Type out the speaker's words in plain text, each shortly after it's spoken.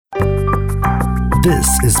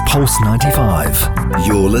This is Pulse 95.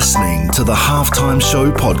 You're listening to the Halftime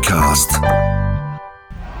Show podcast.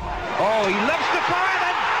 Oh, he loves to fire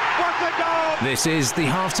that. What a goal! This is the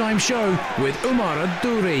Halftime Show with Umar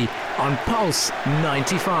Adouri on Pulse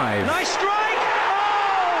 95. Nice strike!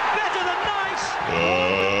 Oh, better than nice!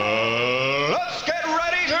 Let's get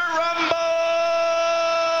ready to rumble!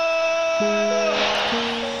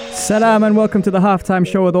 Salam and welcome to the Halftime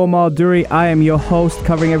Show with Umar Adouri. I am your host,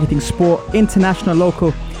 covering everything sport, international,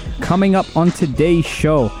 local. Coming up on today's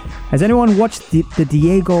show, has anyone watched the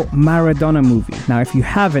Diego Maradona movie? Now, if you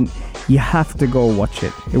haven't, you have to go watch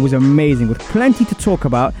it. It was amazing, with plenty to talk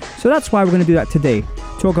about. So that's why we're going to do that today.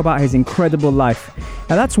 Talk about his incredible life.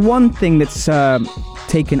 Now, that's one thing that's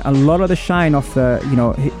taken a lot of the shine off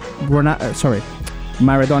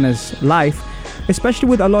Maradona's life, especially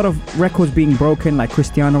with a lot of records being broken, like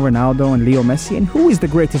Cristiano Ronaldo and Leo Messi. And who is the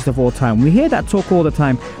greatest of all time? We hear that talk all the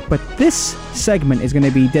time, but this segment is going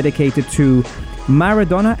to be dedicated to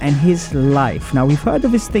Maradona and his life. Now, we've heard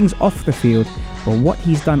of his things off the field, but what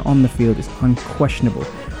he's done on the field is unquestionable.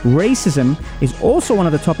 Racism is also one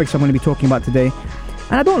of the topics I'm going to be talking about today.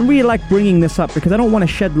 And I don't really like bringing this up because I don't want to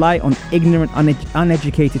shed light on ignorant,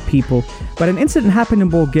 uneducated people. But an incident happened in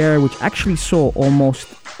Bulgaria which actually saw almost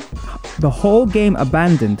the whole game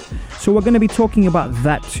abandoned. So we're going to be talking about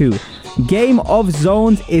that too. Game of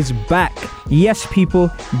Zones is back. Yes,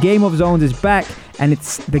 people, Game of Zones is back. And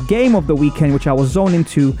it's the game of the weekend, which I will zone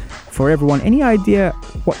into for everyone. Any idea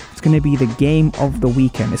what's going to be the game of the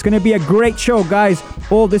weekend? It's going to be a great show, guys.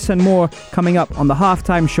 All this and more coming up on the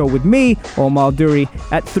Halftime Show with me, Umar Adouri,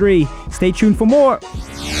 at 3. Stay tuned for more.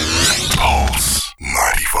 Pulse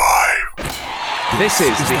 95. This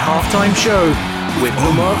is the Halftime Show with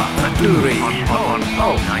Umar Adouri on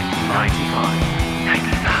Pulse 95.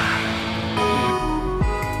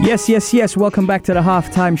 Yes. Welcome back to the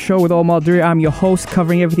Halftime Show with Umar Adouri. I'm your host,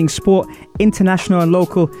 covering everything sport, international and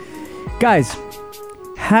local. Guys,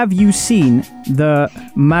 have you seen the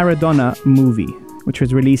Maradona movie, which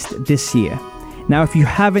was released this year? Now, if you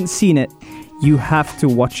haven't seen it, you have to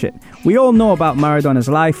watch it. We all know about Maradona's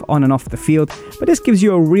life on and off the field, but this gives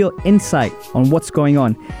you a real insight on what's going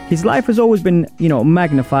on. His life has always been,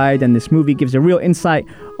 magnified, and this movie gives a real insight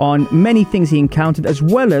on many things he encountered, as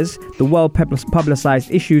well as the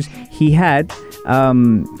well-publicized issues he had.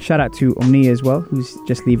 Shout out to Omnia as well, who's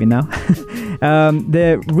just leaving now.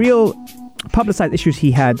 The real publicized issues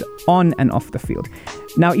he had on and off the field.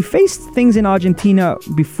 Now, he faced things in Argentina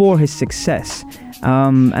before his success,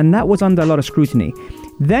 and that was under a lot of scrutiny.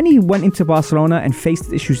 Then he went into Barcelona and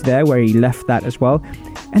faced issues there, where he left that as well.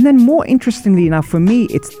 And then, more interestingly, now for me,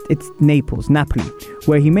 it's Napoli,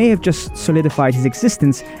 where he may have just solidified his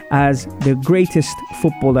existence as the greatest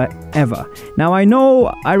footballer ever. Now, I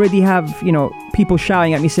know I already have, people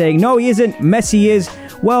shouting at me saying, no, he isn't, Messi is.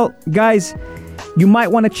 Well, guys, you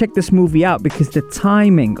might want to check this movie out, because the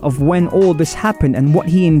timing of when all this happened and what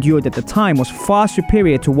he endured at the time was far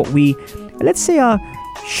superior to what we, let's say, are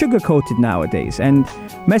sugar-coated nowadays. And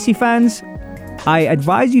Messi fans, I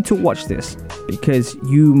advise you to watch this, because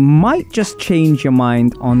you might just change your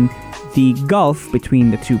mind on the gulf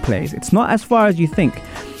between the two players. It's not as far as you think.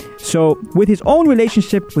 So with his own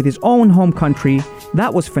relationship with his own home country,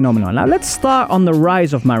 that was phenomenal. Now let's start on the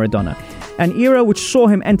rise of Maradona, an era which saw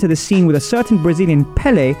him enter the scene with a certain Brazilian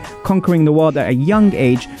Pelé conquering the world at a young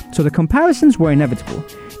age, so the comparisons were inevitable.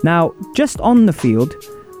 Now, just on the field,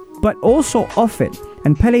 but also off it.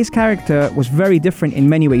 And Pelé's character was very different in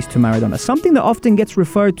many ways to Maradona, something that often gets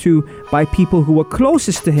referred to by people who were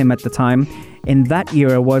closest to him at the time in that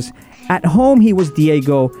era was, at home he was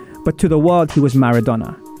Diego, but to the world he was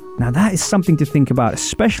Maradona. Now that is something to think about,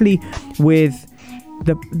 especially with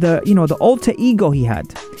the alter ego he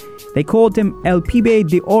had. They called him El Pibe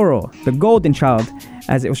de Oro, the golden child,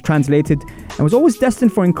 as it was translated, and was always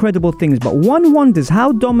destined for incredible things. But one wonders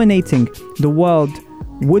how dominating the world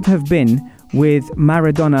would have been with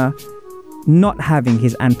Maradona not having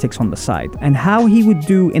his antics on the side, and how he would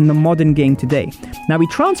do in the modern game today. Now, he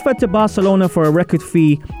transferred to Barcelona for a record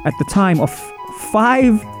fee at the time of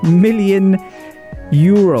 5 million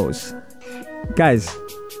euros. Guys,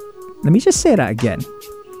 let me just say that again.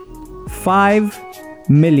 5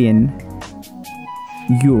 million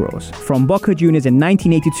euros from Boca Juniors in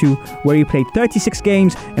 1982, where he played 36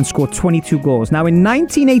 games and scored 22 goals. Now, in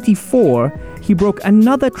 1984, he broke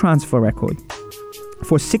another transfer record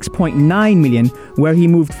for 6.9 million, where he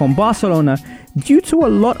moved from Barcelona due to a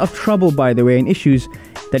lot of trouble, by the way, and issues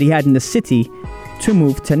that he had in the city, to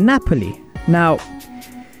move to Napoli. Now,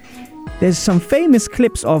 there's some famous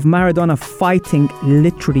clips of Maradona fighting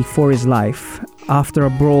literally for his life after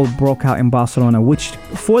a brawl broke out in Barcelona, which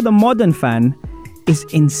for the modern fan is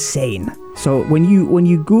insane. So when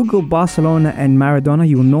you Google Barcelona and Maradona,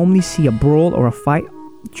 you will normally see a brawl or a fight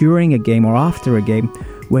during a game or after a game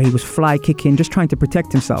where he was fly kicking, just trying to protect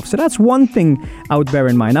himself. So that's one thing I would bear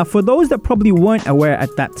in mind. Now, for those that probably weren't aware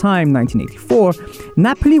at that time, 1984,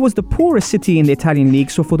 Napoli was the poorest city in the Italian league.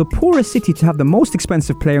 So for the poorest city to have the most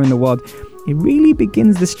expensive player in the world, it really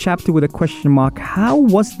begins this chapter with a question mark. How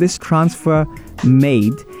was this transfer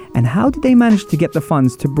made? And how did they manage to get the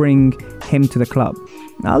funds to bring him to the club?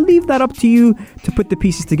 I'll leave that up to you to put the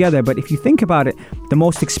pieces together. But if you think about it, the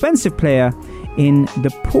most expensive player in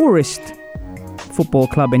the poorest football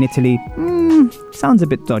club in Italy sounds a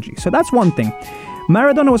bit dodgy. So that's one thing.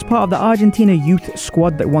 Maradona was part of the Argentina youth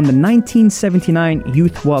squad that won the 1979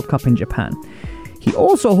 Youth World Cup in Japan. He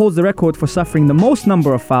also holds the record for suffering the most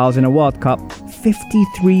number of fouls in a World Cup,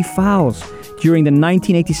 53 fouls, during the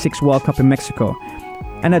 1986 World Cup in Mexico.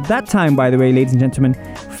 And at that time, by the way, ladies and gentlemen,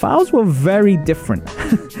 fouls were very different.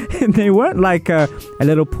 They weren't like a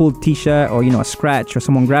little pulled t-shirt or, a scratch or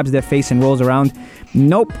someone grabs their face and rolls around.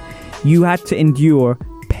 Nope. You had to endure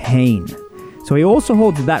pain. So he also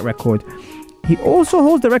holds that record. He also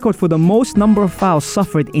holds the record for the most number of fouls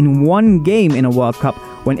suffered in one game in a World Cup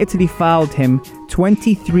when Italy fouled him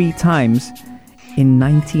 23 times in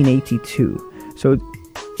 1982. So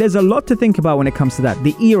there's a lot to think about when it comes to that.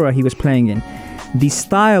 The era he was playing in, the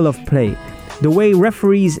style of play, the way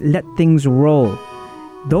referees let things roll.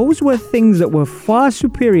 Those were things that were far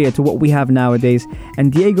superior to what we have nowadays.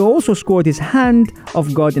 And Diego also scored his hand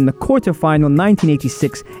of God in the quarterfinal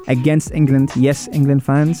 1986 against England. Yes, England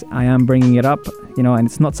fans, I am bringing it up, and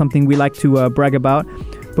it's not something we like to brag about.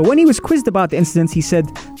 But when he was quizzed about the incidents, he said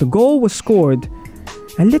the goal was scored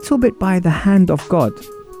a little bit by the hand of God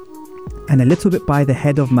and a little bit by the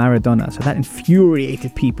head of Maradona. So that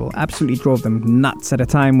infuriated people, absolutely drove them nuts at a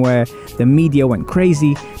time where the media went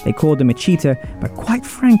crazy. They called him a cheater, but quite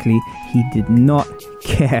frankly, he did not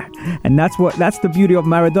care. And that's the beauty of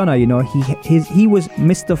Maradona. He was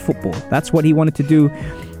Mr. Football. That's what he wanted to do.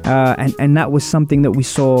 And that was something that we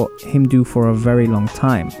saw him do for a very long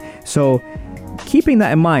time. So keeping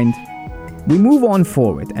that in mind, we move on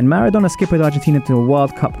forward, and Maradona skippered Argentina to a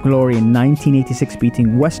World Cup glory in 1986,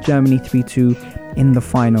 beating West Germany 3-2 in the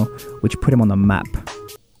final, which put him on the map.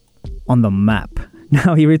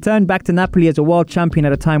 Now, he returned back to Napoli as a world champion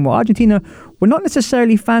at a time where Argentina were not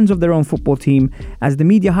necessarily fans of their own football team, as the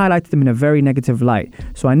media highlighted them in a very negative light.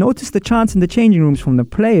 So I noticed the chants in the changing rooms from the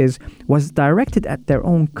players was directed at their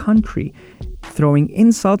own country, throwing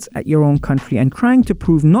insults at your own country and trying to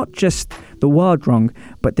prove not just the world wrong,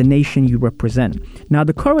 but the nation you represent. Now,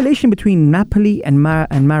 the correlation between Napoli and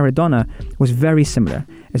Maradona was very similar,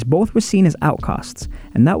 as both were seen as outcasts,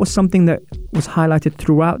 and that was something that was highlighted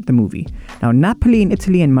throughout the movie. Now, Napoli in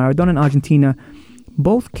Italy and Maradona in Argentina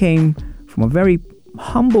both came from a very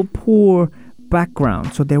humble, poor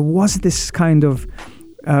background, so there was this kind of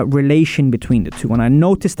relation between the two, and I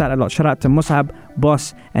noticed that a lot. Shout out to Musab,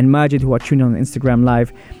 Boss, and Majid, who are tuning on Instagram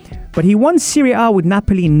Live. But he won Serie A with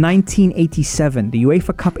Napoli in 1987, the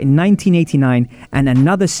UEFA Cup in 1989, and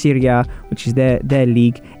another Serie A, which is their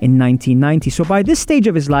league, in 1990. So by this stage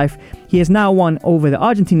of his life, he has now won over the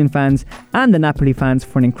Argentinian fans and the Napoli fans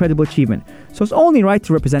for an incredible achievement. So it's only right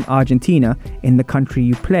to represent Argentina in the country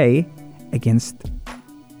you play against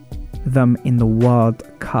them in the World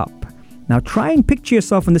Cup. Now try and picture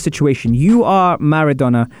yourself in this situation. You are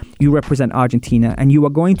Maradona, you represent Argentina, and you are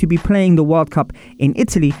going to be playing the World Cup in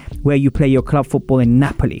Italy, where you play your club football in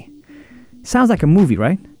Napoli. Sounds like a movie,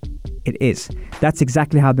 right? It is. That's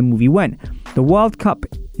exactly how the movie went. The World Cup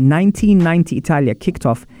 1990 Italia kicked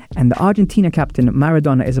off, and the Argentina captain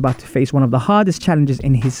Maradona is about to face one of the hardest challenges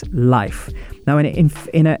in his life. Now,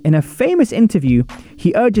 in a famous interview,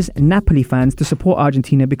 he urges Napoli fans to support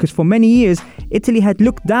Argentina because for many years, Italy had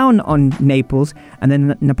looked down on Naples, and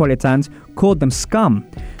then Napolitans called them scum.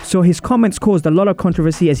 So his comments caused a lot of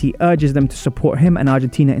controversy as he urges them to support him and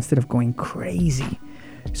Argentina instead of going crazy.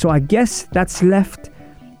 So I guess that's left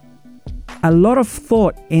a lot of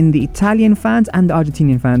thought in the Italian fans and the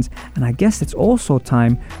Argentinian fans, and I guess it's also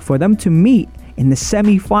time for them to meet in the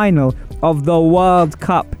semi-final of the World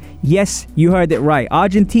Cup. Yes, you heard it right.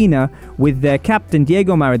 Argentina, with their captain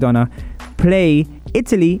Diego Maradona, play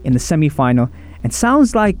Italy in the semi-final. It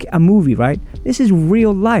sounds like a movie, right? This is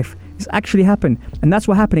real life. This actually happened, and that's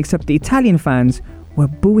what happened, except the Italian fans were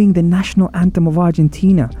booing the national anthem of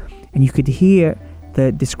Argentina, and you could hear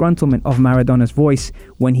the disgruntlement of Maradona's voice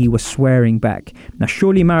when he was swearing back. Now,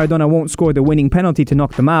 surely Maradona won't score the winning penalty to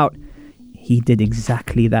knock them out. He did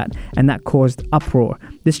exactly that, and that caused uproar.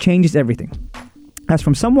 This changes everything. As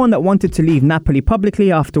from someone that wanted to leave Napoli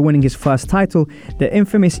publicly after winning his first title, the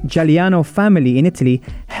infamous Giuliano family in Italy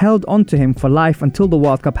held on to him for life until the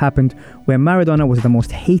World Cup happened, where Maradona was the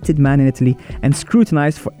most hated man in Italy and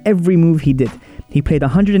scrutinized for every move he did. He played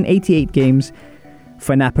 188 games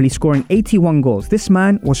for Napoli, scoring 81 goals. This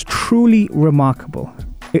man was truly remarkable.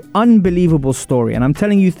 An unbelievable story. And I'm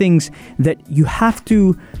telling you things that you have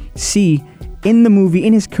to see in the movie,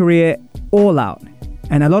 in his career, all out.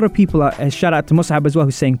 And a lot of people are, shout out to Musab as well,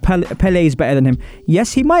 who's saying Pele is better than him.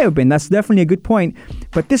 Yes, he might have been. That's definitely a good point.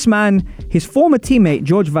 But this man, his former teammate,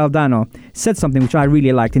 George Valdano, said something which I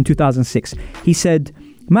really liked in 2006. He said,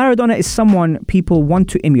 Maradona is someone people want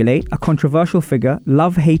to emulate, a controversial figure,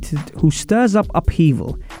 love-hated, who stirs up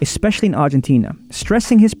upheaval, especially in Argentina.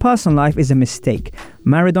 Stressing his personal life is a mistake.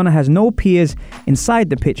 Maradona has no peers inside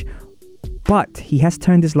the pitch, but he has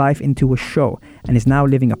turned his life into a show and is now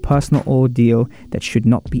living a personal ordeal that should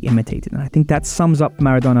not be imitated. And I think that sums up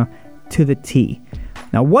Maradona to the T.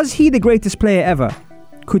 Now, was he the greatest player ever?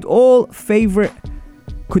 Could all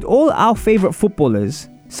our favorite footballers,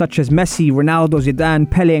 such as Messi, Ronaldo, Zidane,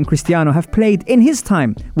 Pele and Cristiano, have played in his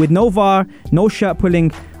time with no VAR, no shirt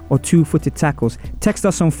pulling or two-footed tackles? Text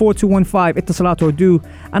us on 4215 Ittasalat or do,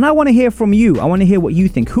 and I want to hear from you. I want to hear what you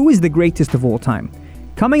think. Who is the greatest of all time?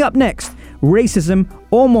 Coming up next, racism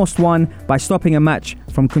almost won by stopping a match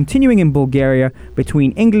from continuing in Bulgaria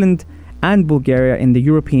between England and Bulgaria in the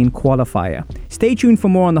European qualifier. Stay tuned for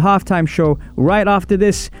more on the Halftime Show. Right after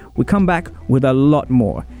this, we come back with a lot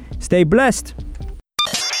more. Stay blessed.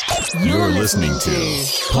 You're listening to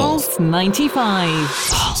Pulse 95.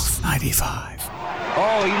 Pulse 95.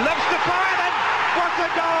 Oh, he loves the fire then. What a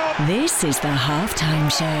goal! This is the Halftime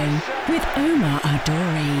Show with Omar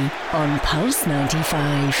Adori on Pulse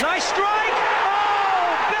 95. Nice strike!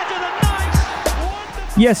 Oh, better than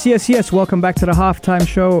nice! Yes. Welcome back to the Halftime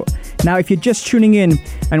Show. Now, if you're just tuning in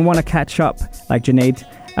and want to catch up, like Junaid,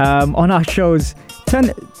 on our shows,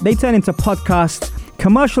 they turn into podcasts,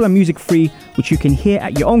 commercial and music free, which you can hear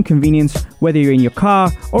at your own convenience, whether you're in your car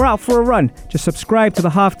or out for a run. Just subscribe to the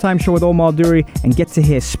Halftime Show with Omar Duri and get to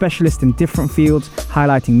hear specialists in different fields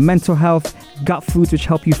highlighting mental health, gut foods which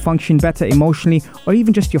help you function better emotionally, or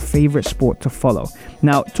even just your favorite sport to follow.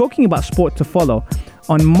 Now, talking about sport to follow,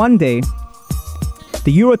 on Monday,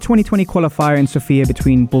 the Euro 2020 qualifier in Sofia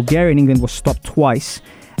between Bulgaria and England was stopped twice,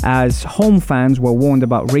 as home fans were warned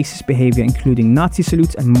about racist behavior, including Nazi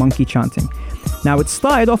salutes and monkey chanting. Now, it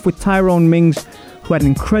started off with Tyrone Mings, who had an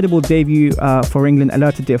incredible debut for England,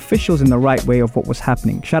 alerted the officials in the right way of what was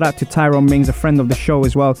happening. Shout out to Tyrone Mings, a friend of the show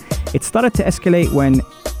as well. It started to escalate when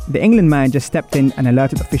the England manager stepped in and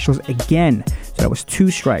alerted officials again. So that was 2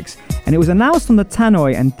 strikes. And it was announced on the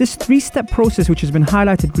tannoy, and this 3-step process, which has been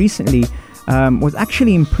highlighted recently, was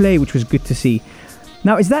actually in play, which was good to see.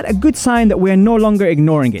 Now, is that a good sign that we're no longer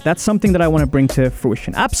ignoring it? That's something that I want to bring to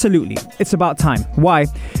fruition. Absolutely. It's about time. Why?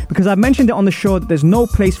 Because I've mentioned it on the show that there's no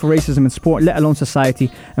place for racism in sport, let alone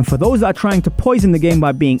society. And for those that are trying to poison the game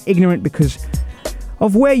by being ignorant because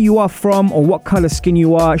of where you are from or what color skin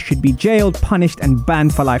you are, should be jailed, punished, and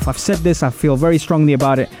banned for life. I've said this. I feel very strongly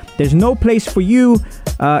about it. There's no place for you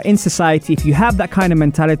in society if you have that kind of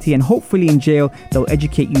mentality, and hopefully in jail, they'll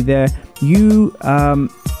educate you there. You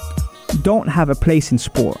don't have a place in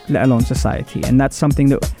sport, let alone society. And that's something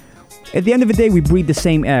that, at the end of the day, we breathe the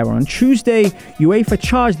same air. On Tuesday, UEFA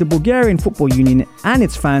charged the Bulgarian Football Union and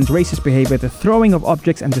its fans racist behavior, the throwing of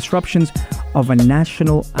objects and disruptions of a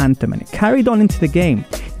national anthem. And it carried on into the game.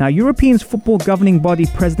 Now, Europeans football governing body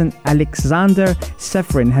president Alexander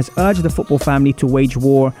Seferin has urged the football family to wage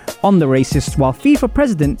war on the racists, while FIFA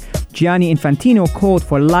president Gianni Infantino called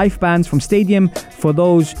for life bans from stadium for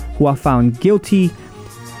those who are found guilty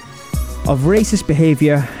of racist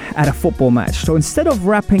behavior at a football match. So instead of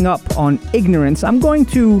wrapping up on ignorance, I'm going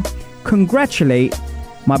to congratulate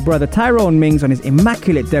my brother Tyrone Mings on his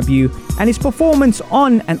immaculate debut and his performance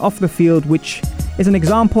on and off the field, which is an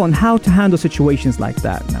example on how to handle situations like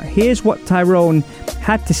that. Now, here's what Tyrone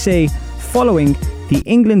had to say following the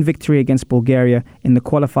England victory against Bulgaria in the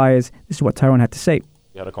qualifiers. This is what Tyrone had to say.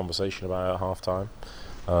 We had a conversation about it at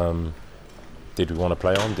half-time. Did we want to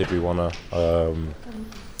play on? Did we want to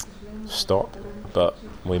stop? But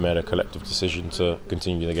we made a collective decision to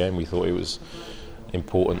continue the game. We thought it was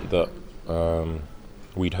important that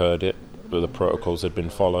we'd heard it, that the protocols had been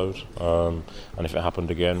followed, and if it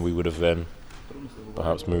happened again, we would have then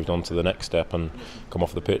perhaps moved on to the next step and come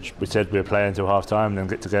off the pitch. We said we'd play until half time, then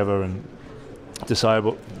get together and decide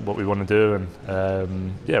what we want to do,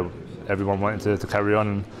 and everyone wanted to carry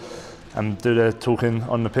on and do their talking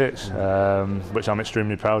on the pitch, which I'm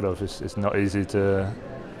extremely proud of. It's not easy to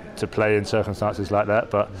to play in circumstances like that.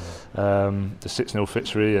 But the 6-0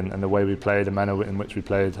 victory and the way we played, the manner in which we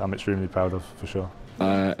played, I'm extremely proud of, for sure.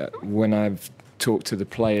 When I've talked to the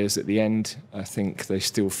players at the end, I think they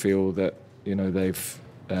still feel that they've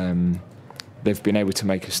been able to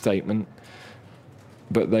make a statement,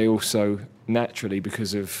 but they also naturally,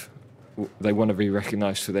 because of they want to be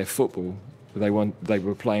recognised for their football. They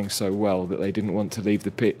were playing so well that they didn't want to leave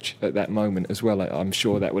the pitch at that moment as well. I'm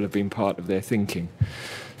sure that would have been part of their thinking.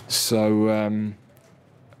 So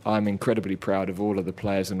I'm incredibly proud of all of the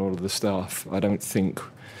players and all of the staff. I don't think,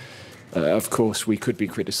 of course, we could be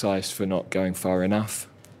criticised for not going far enough,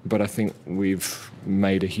 but I think we've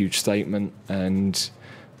made a huge statement, and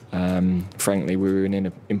frankly, we were in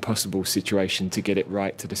an impossible situation to get it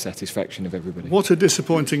right to the satisfaction of everybody. What a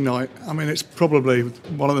disappointing night. I mean, it's probably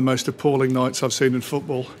one of the most appalling nights I've seen in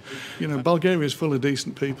football. Bulgaria is full of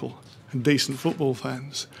decent people and decent football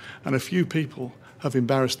fans, and a few people have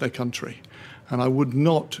embarrassed their country. And I would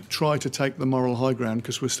not try to take the moral high ground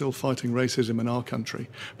because we're still fighting racism in our country.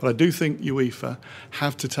 But I do think UEFA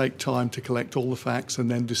have to take time to collect all the facts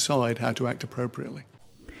and then decide how to act appropriately.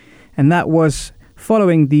 And that was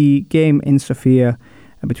following the game in Sofia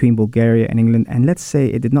between Bulgaria and England. And let's say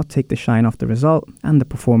it did not take the shine off the result and the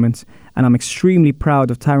performance. And I'm extremely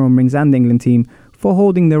proud of Tyrone Mings and the England team for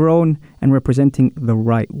holding their own and representing the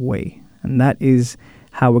right way. And that is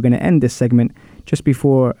how we're going to end this segment. Just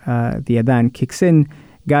before the Adhan kicks in,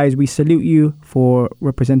 guys, we salute you for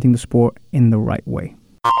representing the sport in the right way.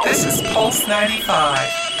 This is Pulse 95.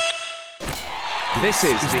 This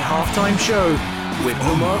is the halftime show with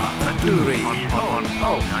Umar Adouri on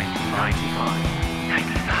Pulse 95.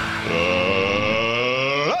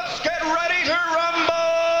 Let's get ready to rumble!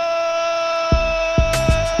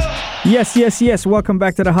 Yes. Welcome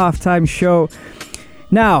back to the halftime show.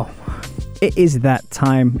 Now, it is that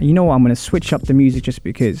time. You know what? I'm going to switch up the music just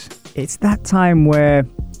because it's that time where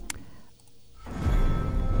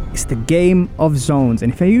it's the Game of Zones.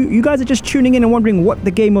 And if you guys are just tuning in and wondering what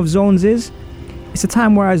the Game of Zones is, it's a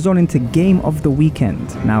time where I zone into Game of the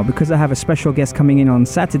Weekend. Now, because I have a special guest coming in on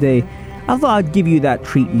Saturday, I thought I'd give you that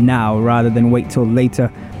treat now rather than wait till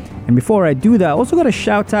later. And before I do that, I also got a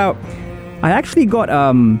shout out. I actually got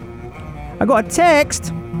a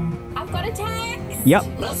text. I've got a text. Yep.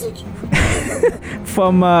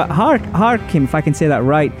 From Harkim, if I can say that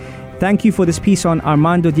right. Thank you for this piece on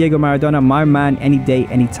Armando Diego Maradona, my man, any day,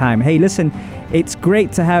 anytime. Hey, listen, it's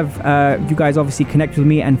great to have you guys obviously connect with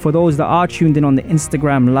me. And for those that are tuned in on the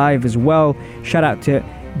Instagram live as well, shout out to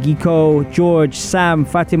Giko, George, Sam,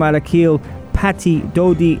 Fatima Al-Akil, Patty,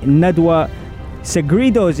 Dodi, Nadwa,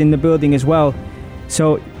 Segrido's in the building as well.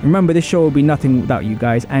 So remember, this show will be nothing without you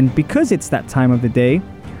guys. And because it's that time of the day,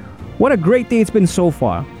 what a great day it's been so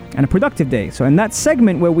far. And a productive day. So in that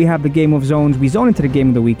segment where we have the Game of Zones, we zone into the Game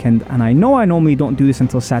of the Weekend. And I know I normally don't do this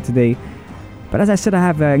until Saturday, but as I said, I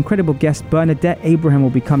have an incredible guest. Bernadette Abraham will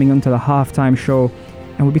be coming onto the halftime show,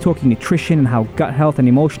 and we'll be talking nutrition and how gut health and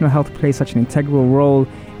emotional health play such an integral role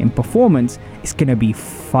in performance. It's going to be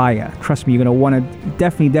fire. Trust me, you're going to want to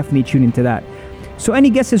definitely tune into that. So any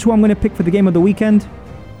guesses who I'm going to pick for the Game of the Weekend?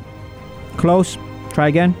 Close. Try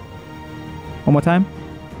again. One more time.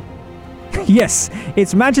 Yes,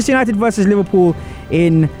 it's Manchester United versus Liverpool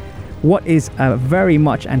in what is a very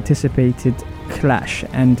much anticipated clash.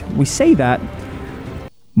 And we say that,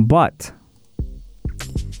 but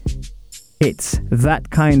it's that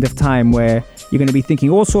kind of time where you're going to be thinking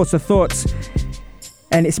all sorts of thoughts.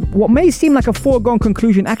 And it's what may seem like a foregone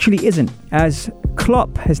conclusion actually isn't, as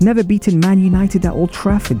Klopp has never beaten Man United at Old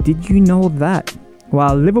Trafford. Did you know that?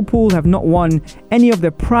 While Liverpool have not won any of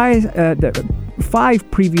the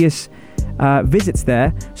 5 previous visits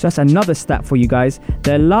there, so that's another stat for you guys.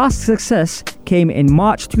 Their last success came in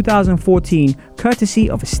March 2014, courtesy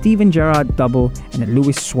of a Steven Gerrard double and a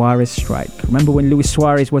Luis Suarez strike. Remember when Luis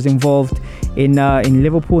Suarez was involved in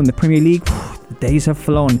Liverpool in the Premier League? The days have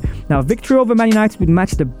flown. Now, victory over Man United would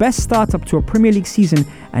match the best start up to a Premier League season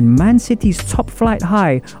and Man City's top flight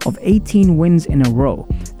high of 18 wins in a row.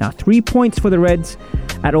 Now, 3 points for the Reds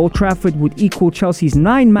at Old Trafford would equal Chelsea's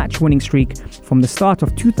 9-match winning streak from the start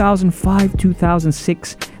of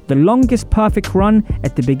 2005-2006, the longest perfect run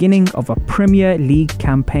at the beginning of a Premier League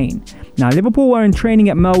campaign. Now, Liverpool were in training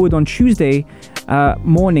at Melwood on Tuesday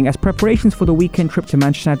morning as preparations for the weekend trip to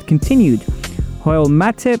Manchester United continued. Joel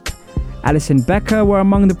Matip, Alisson Becker were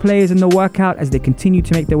among the players in the workout as they continue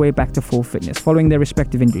to make their way back to full fitness following their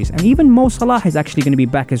respective injuries. And even Mo Salah is actually going to be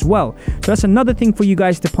back as well. So that's another thing for you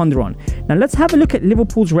guys to ponder on. Now let's have a look at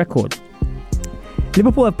Liverpool's record.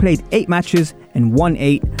 Liverpool have played 8 matches and won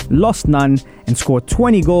 8, lost none, and scored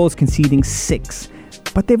 20 goals, conceding 6.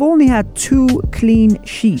 but they've only had 2 clean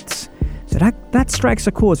sheets. So that strikes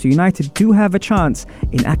a chord. So United do have a chance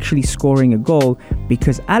in actually scoring a goal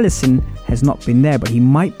because Alisson has not been there, but he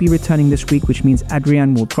might be returning this week, which means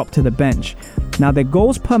Adrian will drop to the bench. Now, their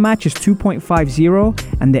goals per match is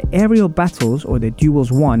 2.50 and their aerial battles or their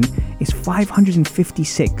duels won is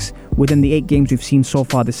 556 within the 8 games we've seen so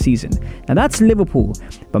far this season. Now, that's Liverpool.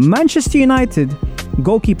 But Manchester United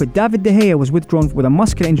goalkeeper David De Gea was withdrawn with a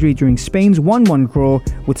muscular injury during Spain's 1-1 draw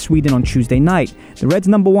with Sweden on Tuesday night. The Reds'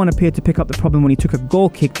 number 1 appeared to pick up the problem when he took a goal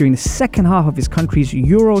kick during the second half of his country's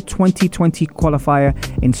Euro 2020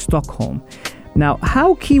 qualifier in Stockholm. Now,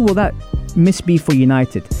 how key will that miss be for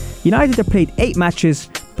United? United have played 8 matches,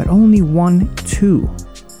 but only won 2.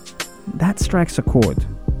 That strikes a chord.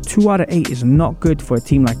 2 out of 8 is not good for a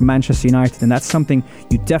team like Manchester United, and that's something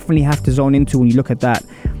you definitely have to zone into when you look at that.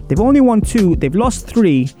 They've only won 2, they've lost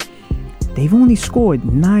 3, they've only scored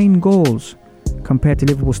 9 goals compared to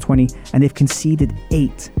Liverpool's 20, and they've conceded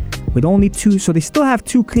 8 with only 2. So they still have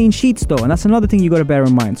 2 clean sheets though, and that's another thing you got to bear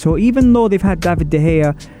in mind. So even though they've had David De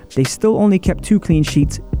Gea, they still only kept 2 clean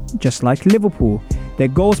sheets, just like Liverpool. Their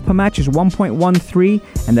goals per match is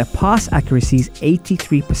 1.13 and their pass accuracy is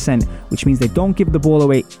 83%, which means they don't give the ball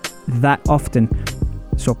away that often.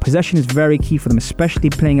 So possession is very key for them, especially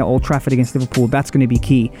playing at Old Trafford against Liverpool. That's going to be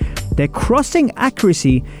key. Their crossing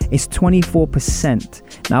accuracy is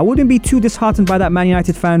 24%. Now, I wouldn't be too disheartened by that, Man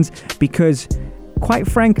United fans, because quite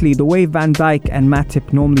frankly, the way Van Dijk and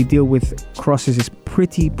Matip normally deal with crosses is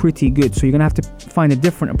pretty good. So you're going to have to find a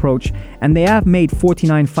different approach. And they have made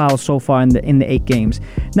 49 fouls so far in the 8 games.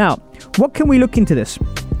 Now, what can we look into this?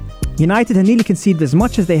 United have nearly conceded as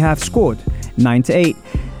much as they have scored, 9-8.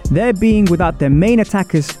 They're being without their main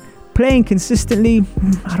attackers, playing consistently.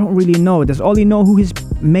 I don't really know. Does Oli know who his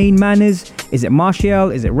main man is? Is it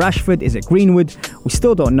Martial? Is it Rashford? Is it Greenwood? We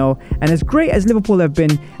still don't know. And as great as Liverpool have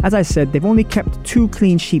been, as I said, they've only kept 2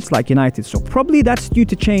 clean sheets like United. So probably that's due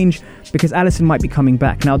to change because Alisson might be coming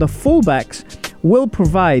back. Now, the fullbacks will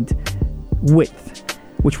provide width,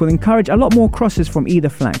 which will encourage a lot more crosses from either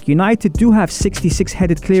flank. United do have 66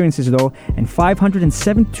 headed clearances though, and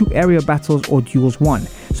 572 area battles or duels won.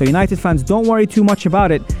 So United fans, don't worry too much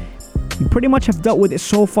about it. You pretty much have dealt with it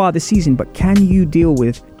so far this season, but can you deal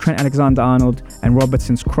with Trent Alexander-Arnold and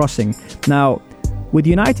Robertson's crossing? Now, with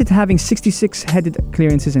United having 66 headed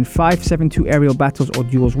clearances and 572 aerial battles or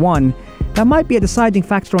duels won, that might be a deciding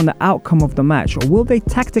factor on the outcome of the match. Or will they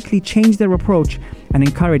tactically change their approach and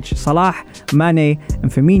encourage Salah, Mane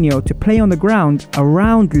and Firmino to play on the ground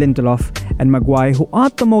around Lindelof and Maguire, who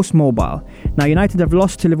aren't the most mobile? Now, United have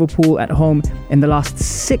lost to Liverpool at home in the last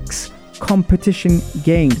 6 competition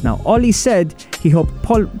games. Now, Oli said he hoped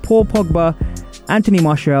Paul Pogba, Anthony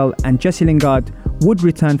Martial and Jesse Lingard would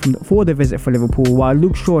return for the visit for Liverpool, while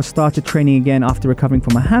Luke Shaw started training again after recovering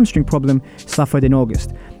from a hamstring problem suffered in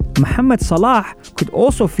August. Mohamed Salah could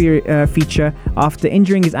also feature after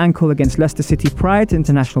injuring his ankle against Leicester City prior to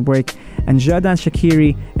international break, and Xherdan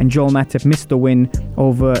Shaqiri and Joel Matip missed the win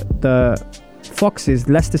over the Foxes,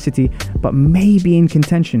 Leicester City, but may be in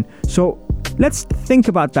contention. So let's think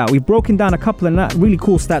about that. We've broken down a couple of really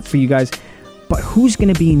cool stats for you guys, but who's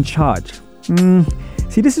going to be in charge?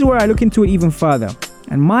 See, this is where I look into it even further.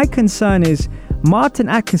 And my concern is Martin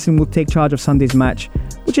Atkinson will take charge of Sunday's match,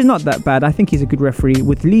 which is not that bad. I think he's a good referee,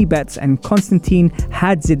 with Lee Betts and Konstantin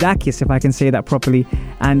Hadzidakis, if I can say that properly,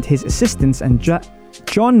 and his assistants, and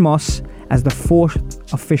John Moss as the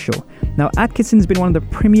 4th official. Now, Atkinson's been one of the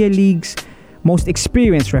Premier League's most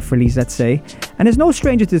experienced referees, let's say, and is no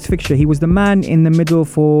stranger to this fixture. He was the man in the middle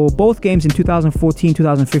for both games in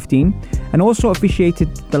 2014-2015 and also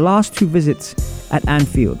officiated the last 2 visits at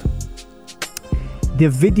Anfield. The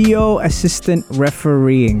video assistant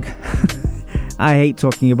refereeing. I hate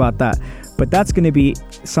talking about that, but that's going to be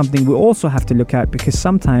something we also have to look at, because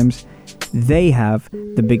sometimes they have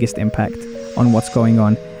the biggest impact on what's going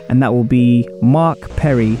on, and that will be Mark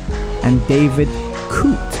Perry and David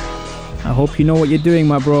Coote. I hope you know what you're doing,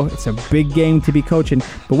 my bro. It's a big game to be coaching.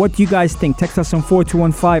 But what do you guys think? Text us on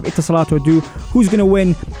 4215 Itasalat or do. Who's going to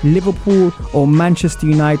win, Liverpool or Manchester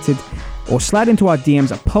United? Or slide into our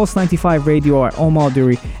DMs at Pulse 95 Radio or at Omar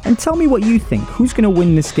Duri and tell me what you think. Who's going to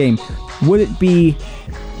win this game? Would it be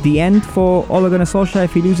the end for Ole Gunnar Solskjaer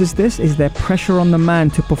if he loses this? Is there pressure on the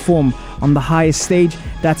man to perform on the highest stage?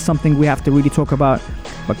 That's something we have to really talk about.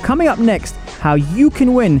 But coming up next, how you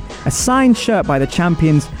can win a signed shirt by the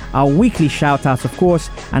champions, our weekly shout-outs, of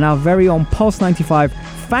course, and our very own Pulse 95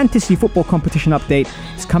 fantasy football competition update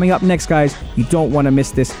is coming up next, guys. You don't want to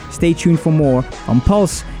miss this. Stay tuned for more on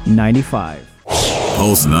Pulse 95.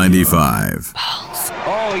 Pulse 95.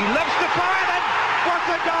 Oh, he loves the fire, and what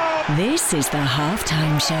a goal! This is the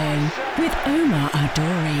Halftime Show with Omar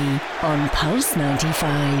Adori on Pulse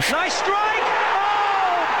 95. Nice strike!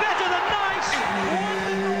 Oh, better than nice!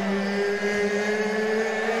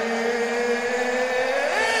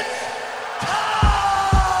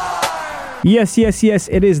 Yes,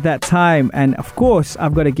 it is that time. And of course,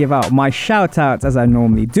 I've got to give out my shout outs as I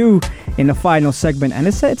normally do in the final segment. And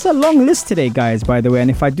it's a long list today, guys, by the way. And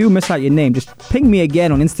if I do miss out your name, just ping me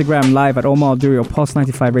again on Instagram Live at Omar Duri or Pulse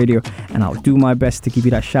 95 Radio, and I'll do my best to give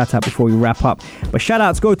you that shout out before we wrap up. But shout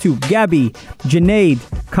outs go to Gabby, Junaid,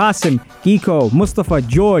 Qasim, Giko, Mustafa,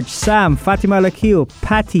 George, Sam, Fatima Lakil,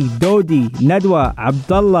 Patty, Dodi, Nedwa,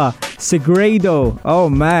 Abdullah, Segredo. Oh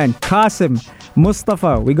man, Qasim,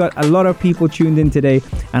 Mustafa. We got a lot of people tuned in today,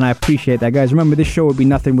 and I appreciate that, guys. Remember, this show would be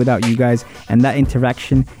nothing without you guys, and that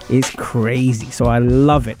interaction is crazy. So I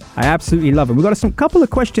love it. I absolutely love it. We got a couple of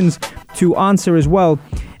questions to answer as well.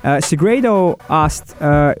 Segredo asked,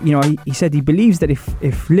 he said he believes that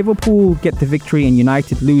if Liverpool get the victory and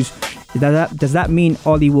United lose, does that mean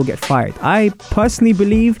Ollie will get fired? I personally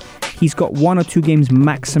believe he's got 1 or 2 games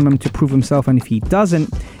maximum to prove himself, and if he doesn't,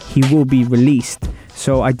 he will be released.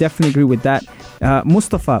 So I definitely agree with that.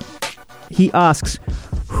 Mustafa, he asks,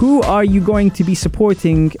 who are you going to be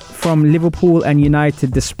supporting from Liverpool and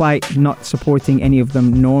United despite not supporting any of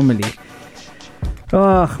them normally?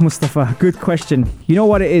 Oh, Mustafa, good question. You know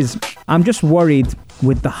what it is? I'm just worried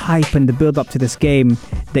with the hype and the build up to this game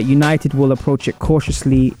that United will approach it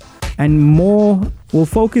cautiously and will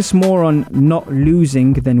focus more on not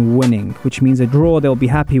losing than winning, which means a draw they'll be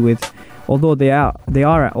happy with, although they are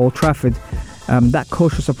at Old Trafford. That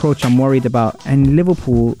cautious approach I'm worried about. And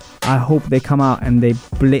Liverpool, I hope they come out and they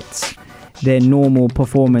blitz their normal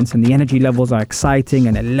performance, and the energy levels are exciting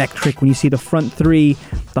and electric. When you see the front three,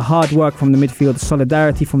 the hard work from the midfield, the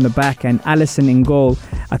solidarity from the back, and Alisson in goal,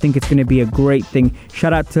 I think it's going to be a great thing.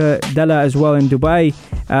 Shout out to Della as well in Dubai,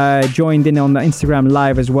 joined in on the Instagram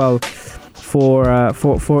Live as well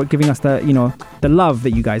for giving us the love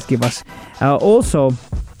that you guys give us. Also,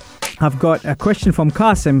 I've got a question from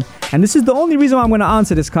Qasim, and this is the only reason why I'm going to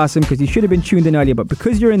answer this, Qasim, because you should have been tuned in earlier, but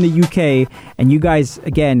because you're in the UK and you guys,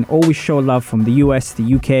 again, always show love from the US,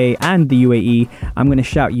 the UK, and the UAE, I'm going to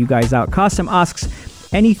shout you guys out. Qasim asks,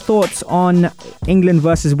 any thoughts on England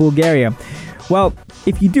versus Bulgaria? Well,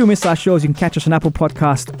 if you do miss our shows, you can catch us on Apple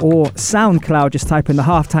Podcast or SoundCloud. Just type in the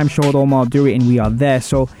Halftime Show with Omar Duri and we are there.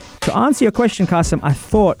 So to answer your question, Qasim, I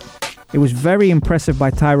thought it was very impressive by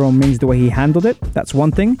Tyrone Mings the way he handled it. That's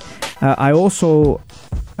one thing. I also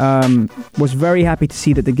was very happy to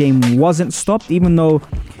see that the game wasn't stopped, even though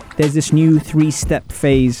there's this new 3-step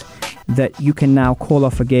phase that you can now call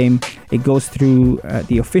off a game. It goes through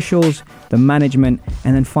the officials, the management,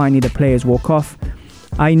 and then finally the players walk off.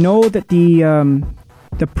 I know that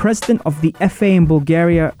the president of the FA in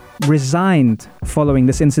Bulgaria resigned following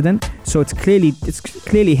this incident, so it's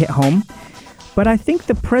clearly hit home. But I think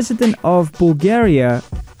the president of Bulgaria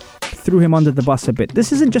threw him under the bus a bit.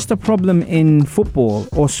 This isn't just a problem in football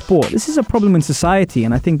or sport. This is a problem in society,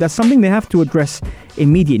 and I think that's something they have to address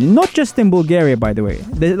immediately. Not just in Bulgaria, by the way.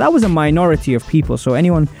 That was a minority of people. So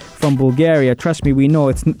anyone from Bulgaria, trust me, we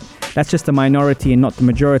know that's just a minority and not the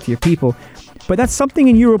majority of people. But that's something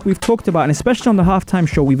in Europe we've talked about, and especially on the Halftime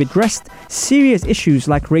Show, we've addressed serious issues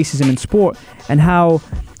like racism in sport and how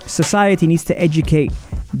society needs to educate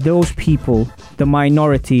those people, the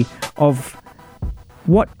minority, of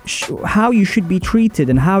how you should be treated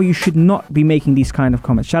and how you should not be making these kind of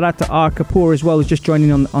comments. Shout out to R. Kapoor as well, who's just joining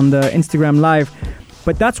on the Instagram Live.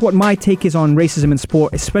 But that's what my take is on racism in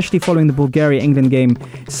sport, especially following the Bulgaria-England game.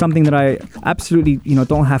 Something that I absolutely,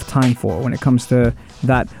 don't have time for when it comes to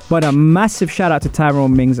that. But a massive shout out to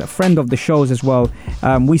Tyrone Mings, a friend of the shows as well.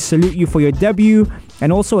 We salute you for your debut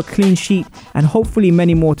and also a clean sheet, and hopefully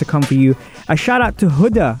many more to come for you. A shout out to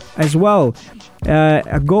Huda as well,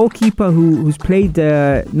 a goalkeeper who's played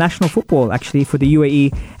national football actually for the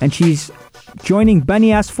UAE, and she's joining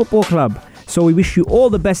Banias Football Club. So we wish you all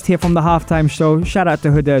the best here from the Halftime Show. Shout out to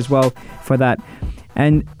Huda as well for that.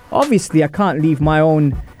 And obviously I can't leave my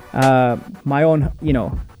own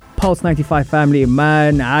Pulse 95 family,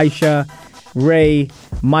 Man, Aisha, Ray,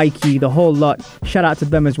 Mikey, the whole lot. Shout out to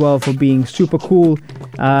them as well for being super cool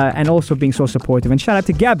and also being so supportive. And shout out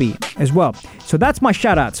to Gabby as well. So that's my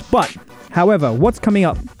shout outs. But however, what's coming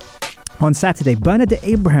up on Saturday? Bernadette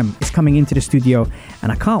Abraham is coming into the studio,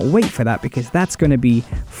 and I can't wait for that because that's going to be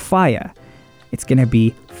fire. It's going to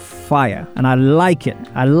be fire, and I like it.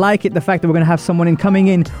 I like it, the fact that we're going to have someone coming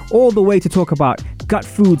in all the way to talk about gut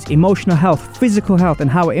foods, emotional health, physical health, and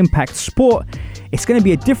how it impacts sport. It's going to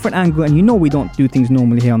be a different angle, and we don't do things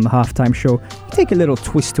normally here on the Halftime Show. We take a little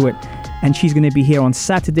twist to it. and she's going to be here on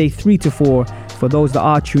Saturday 3 to 4. For those that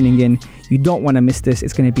are tuning in, you don't want to miss this.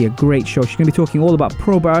 It's going to be a great show. She's going to be talking all about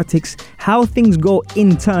probiotics, how things go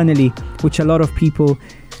internally, which a lot of people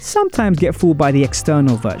sometimes get fooled by the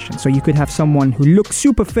external version. So you could have someone who looks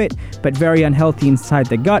super fit but very unhealthy inside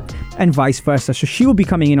the gut, and vice versa. So she will be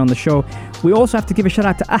coming in on the show. We also have to give a shout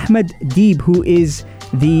out to Ahmed Deeb, who is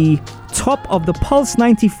the top of the Pulse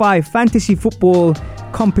 95 fantasy football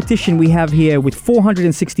competition we have here with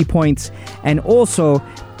 460 points. And also,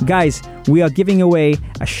 guys, we are giving away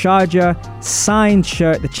a Sharjah signed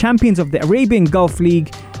shirt. The champions of the Arabian Gulf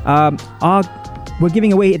League we're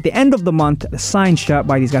giving away at the end of the month a signed shirt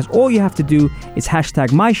by these guys. All you have to do is hashtag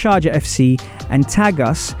MySharjahFC and tag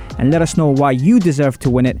us and let us know why you deserve to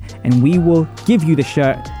win it, and we will give you the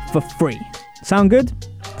shirt for free. Sound good?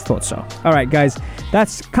 Thought so. All right, guys,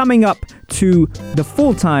 that's coming up to the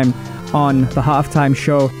full time on the Halftime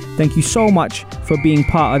Show. Thank you so much for being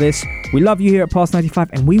part of this. We love you here at Pulse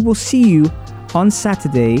 95, and we will see you on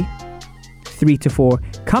Saturday 3 to 4.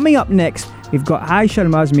 Coming up next, we've got Aisha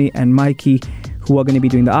Al-Mazmi and Mikey, who are going to be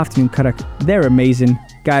doing the afternoon karak. They're amazing.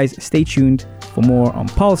 Guys, stay tuned for more on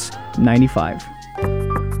Pulse 95.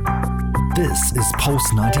 This is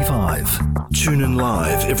Pulse 95. Tune in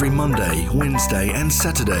live every Monday, Wednesday and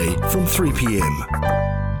Saturday from 3 p.m.